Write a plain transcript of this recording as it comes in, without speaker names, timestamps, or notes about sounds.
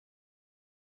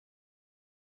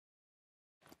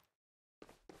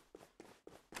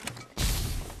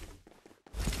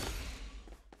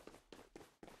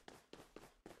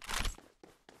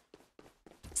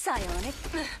Psionic.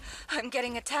 I'm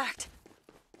getting attacked.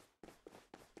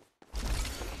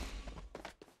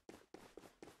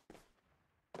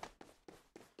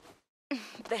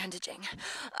 Bandaging.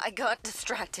 I got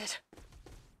distracted.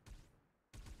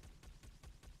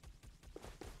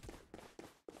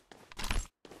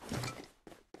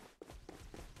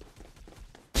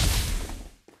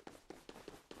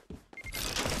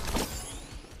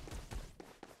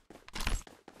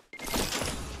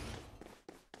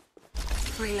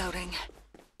 Reloading.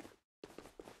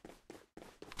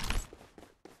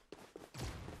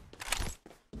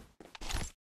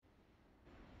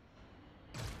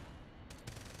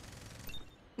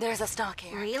 There's a stock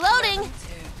here. Reloading!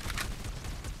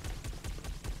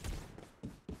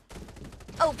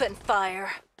 Open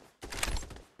fire.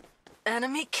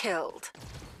 Enemy killed.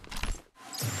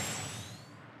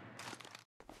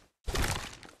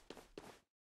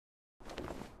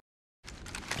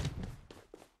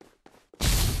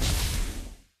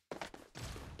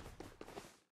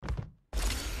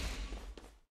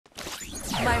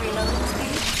 My reloading speed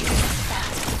is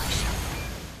fast as my shell.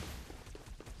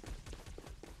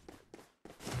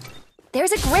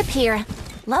 There's a grip here.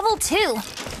 Level 2.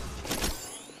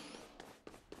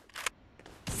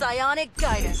 Psionic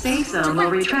guidance. Safe zone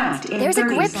will retract in There's a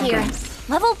 30 grip seconds.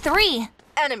 here. Level 3.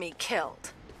 Enemy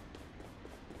killed.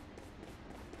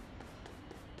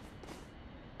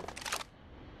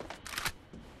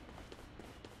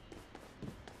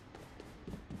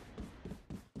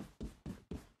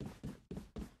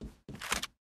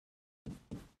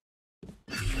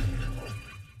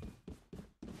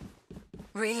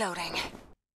 Reloading.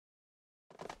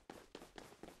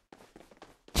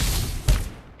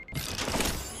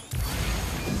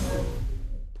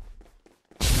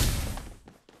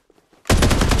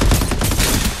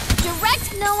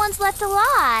 Direct, no one's left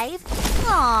alive.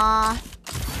 Aww.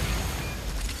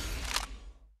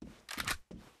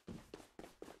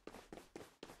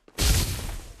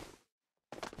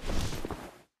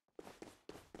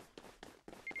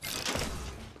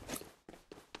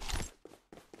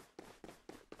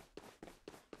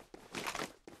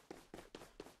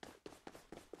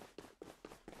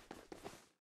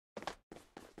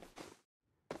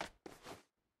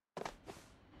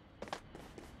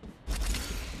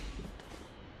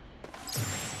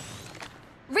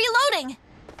 Reloading!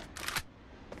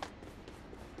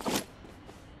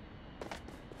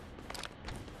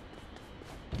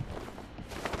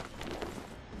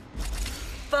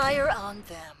 Fire on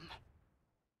them.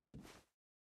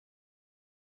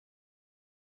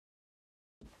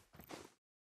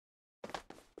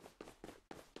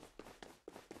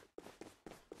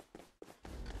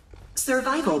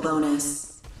 Survival bonus.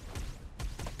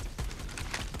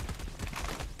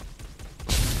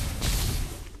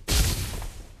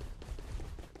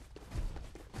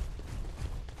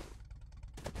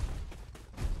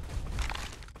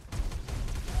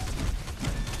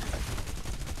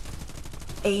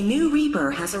 A new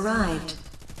Reaper has arrived.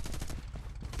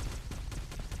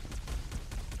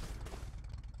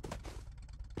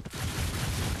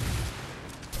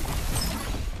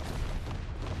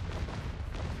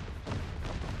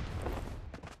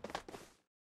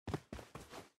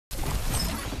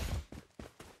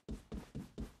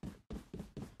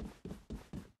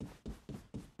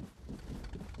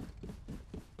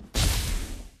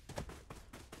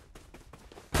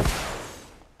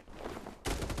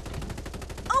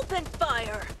 Open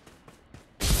fire!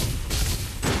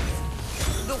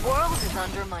 The world is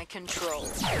under my control.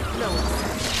 No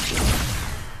exception.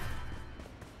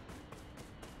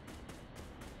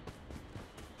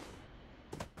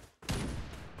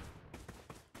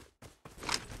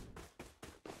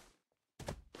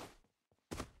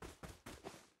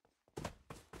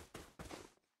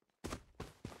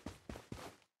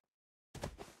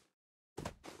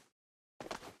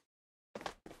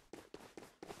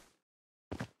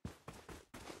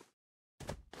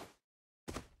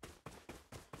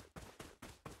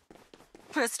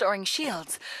 Restoring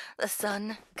shields. The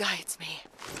sun guides me.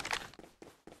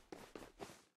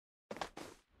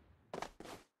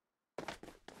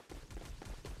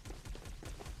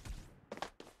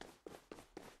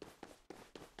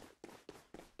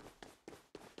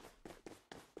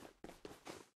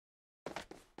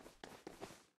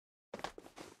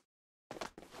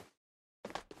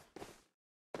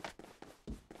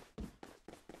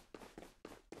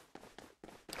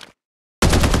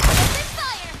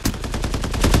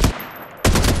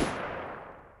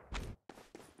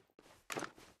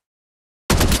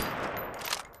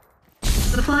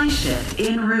 Supply ship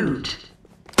en route.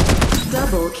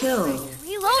 Double kill.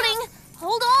 Reloading!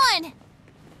 Hold on!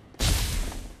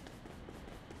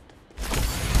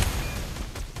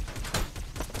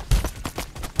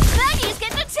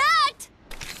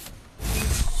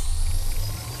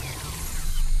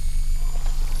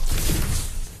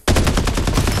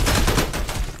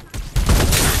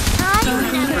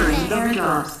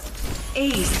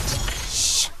 Ace.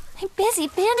 Shh! I'm busy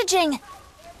bandaging.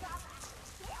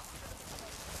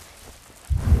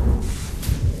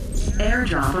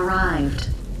 Airdrop arrived.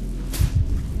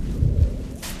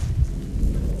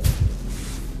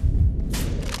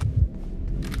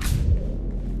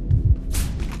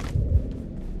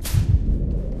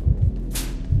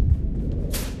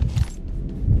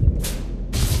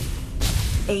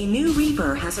 A new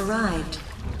Reaper has arrived.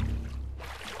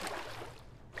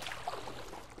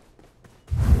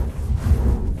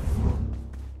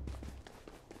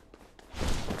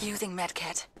 Using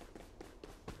medkit.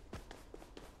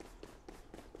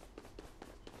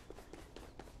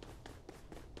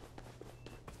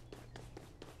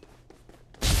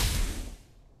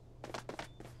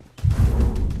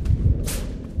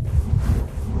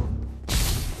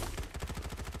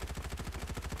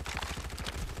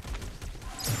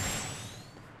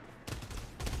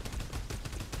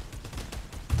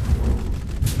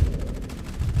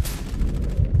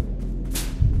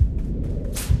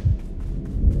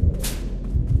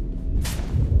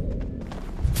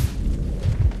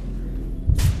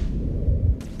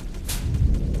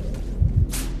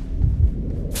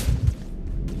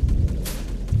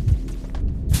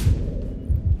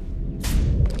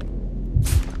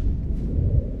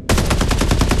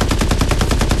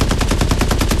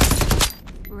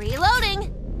 Reloading.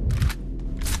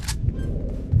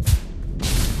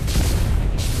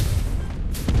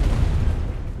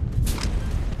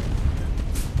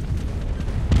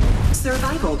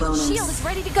 Survival bonus. Shield is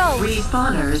ready to go.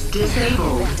 Respawners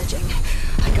disabled. Bandaging.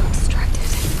 I got distracted.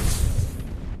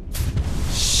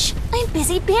 Shh! I'm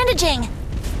busy bandaging.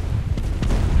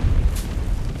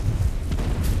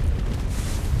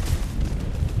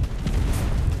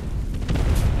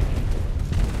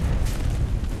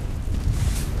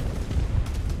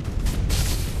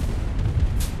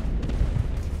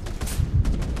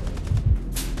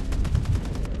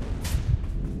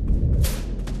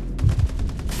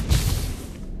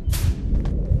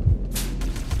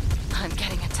 I'm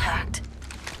getting attacked.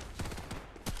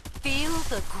 Feel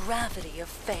the gravity of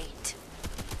fate.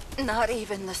 Not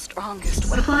even the strongest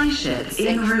Supply weapon ship can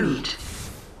en save me. route.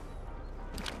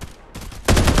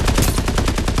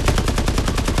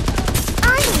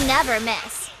 I never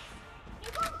miss.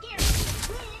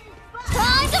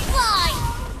 Time to fly!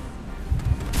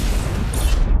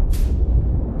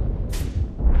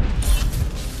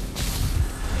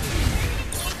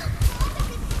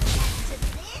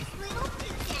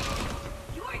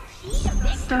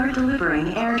 Start delivering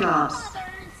airdrops.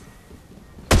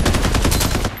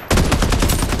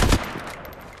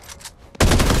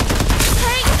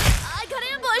 Hey! I got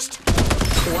ambushed!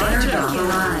 Airdrop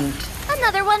arrived.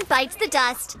 Another one bites the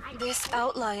dust. This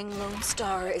outlying lone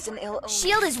star is an ill omen.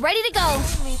 Shield is ready to go.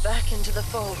 Bring me back into the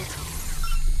fold.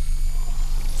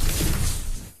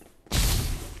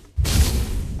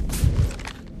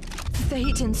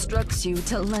 Fate instructs you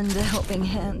to lend a helping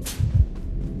hand.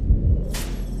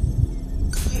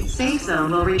 Safe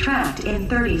zone will retract in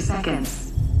 30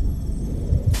 seconds.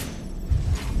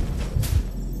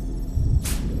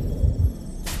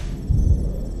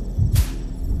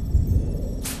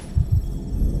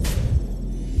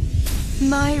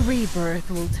 My rebirth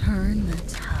will turn the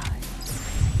tide.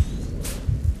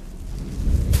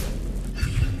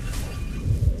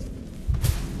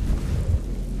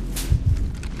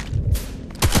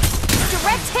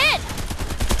 Direct hit!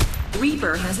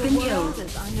 Reaper has been The world killed.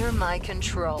 is under my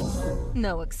control.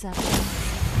 No exception.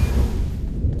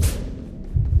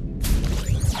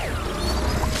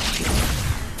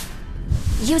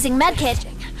 Using medkit.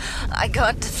 I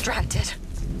got distracted.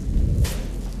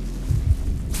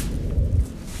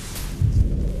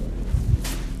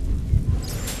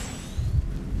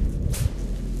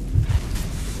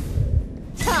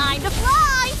 Time to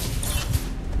fly!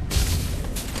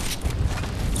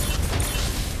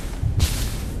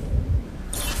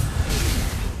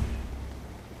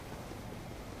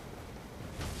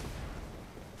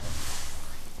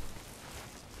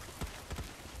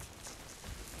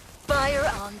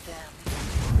 Fire on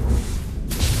them.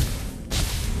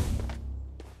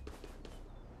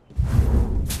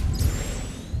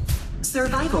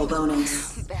 Survival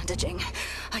bonus. Bandaging.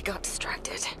 I got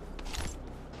distracted.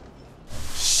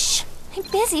 Shh! I'm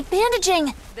busy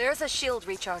bandaging. There's a shield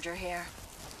recharger here.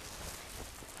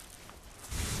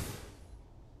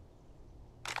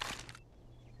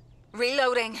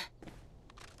 Reloading.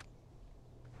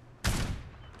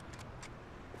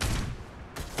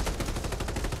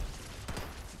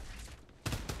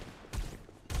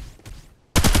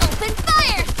 Open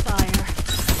fire! Fire.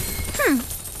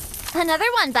 Another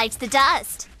one bites the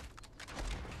dust.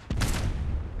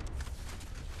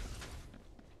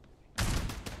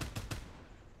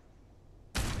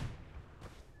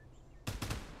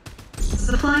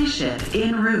 Supply ship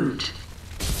en route.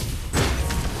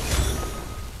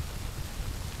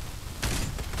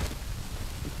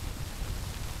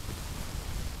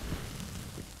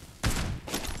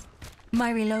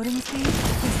 My reloading speed is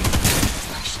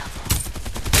my shovel.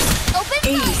 Open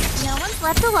fire! No one's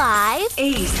left alive.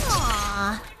 Ace.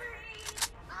 Aww.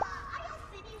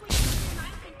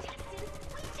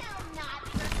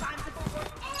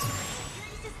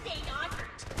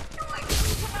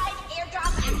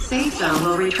 Safe zone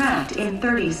will retract in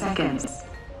 30 seconds.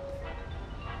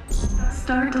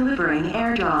 Start delivering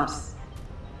airdrops.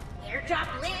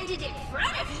 Airdrop landed in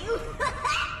front of you.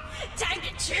 Time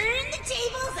to turn the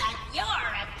tables on your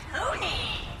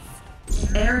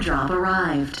opponents. Airdrop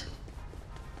arrived.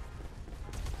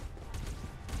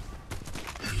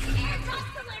 Airdrop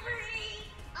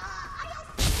delivery. I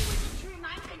also wish to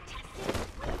remind contestants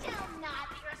we shall not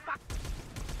be responsible.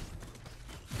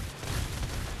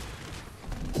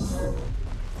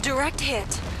 Direct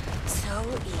hit.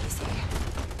 So easy.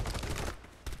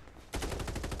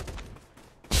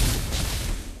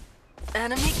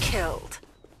 Enemy killed.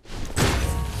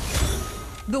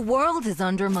 The world is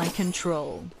under my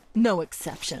control. No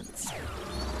exceptions.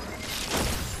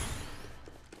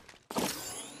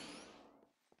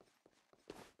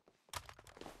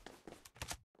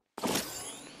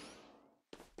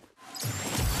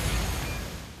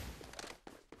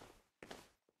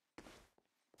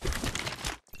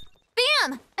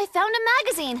 Bam! I found a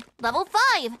magazine. Level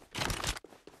 5.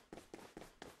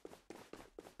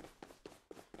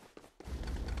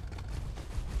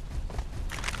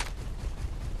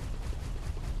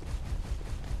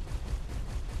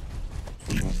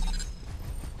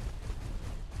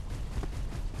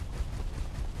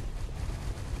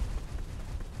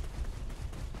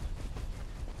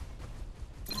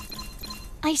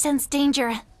 I sense danger.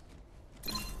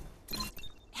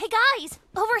 Hey guys,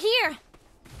 over here.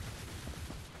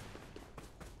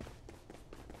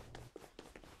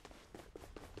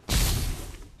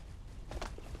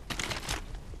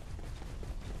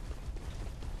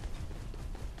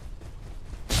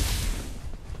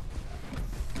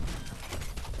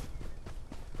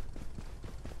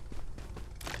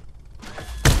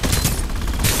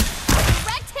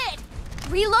 Direct hit!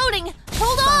 Reloading!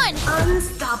 Hold on!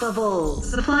 Unstoppable.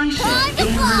 Supply ship Time to en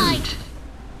fly! route.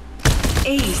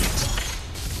 Ace.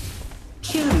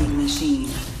 Killing machine.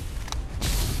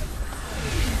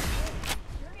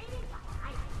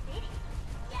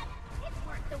 Yep, it's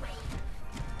worth the wait.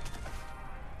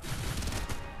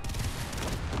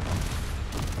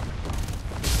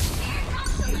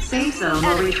 Safe zone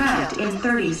will retract in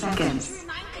 30 seconds.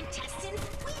 Remind contestants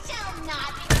we shall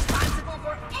not be responsible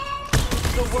for any.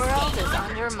 The world is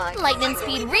under my Lightning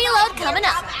speed reload coming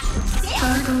up.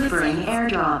 Start delivering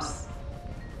airdrops.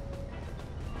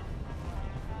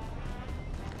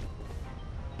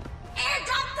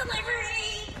 Airdrop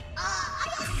delivery! I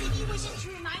also be wishing to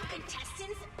remind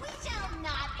contestants we shall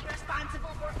not be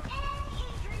responsible for any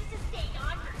injuries sustained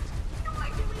en route, nor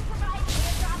do we provide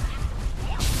airdrop after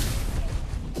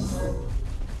fail.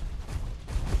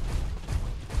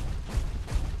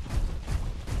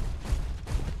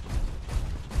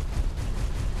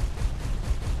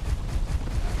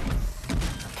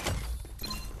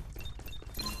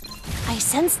 I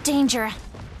sense danger.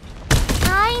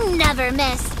 I never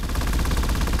miss.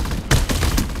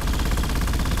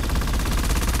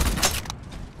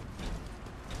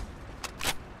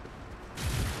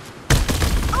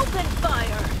 Open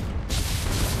fire!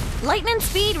 Lightning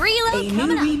speed reload A coming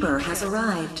new up. Reaper has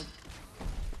arrived.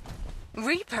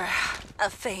 Reaper, a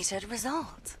fated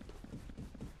result.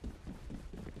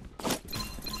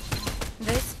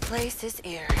 This place is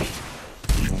eerie.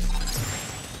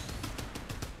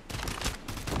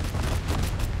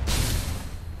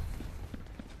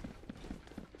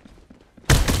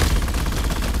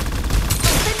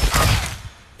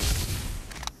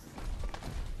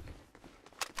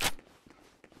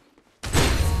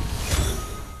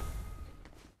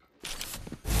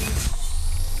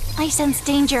 I sense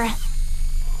danger.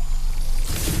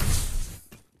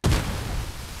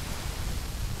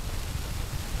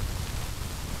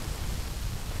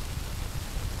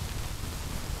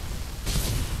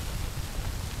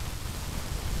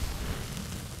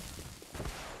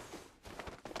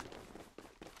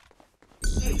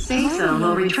 Safe zone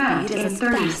will retract Speed in is as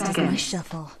 30 fast as my seconds.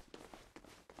 shuffle.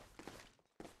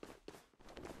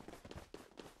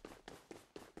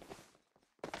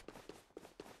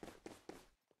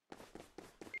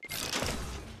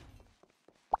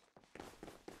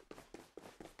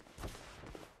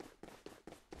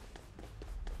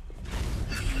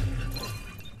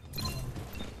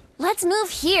 Let's move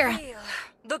here. Feel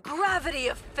the gravity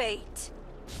of fate.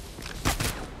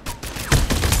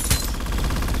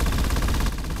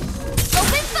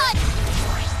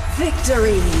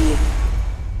 Victory!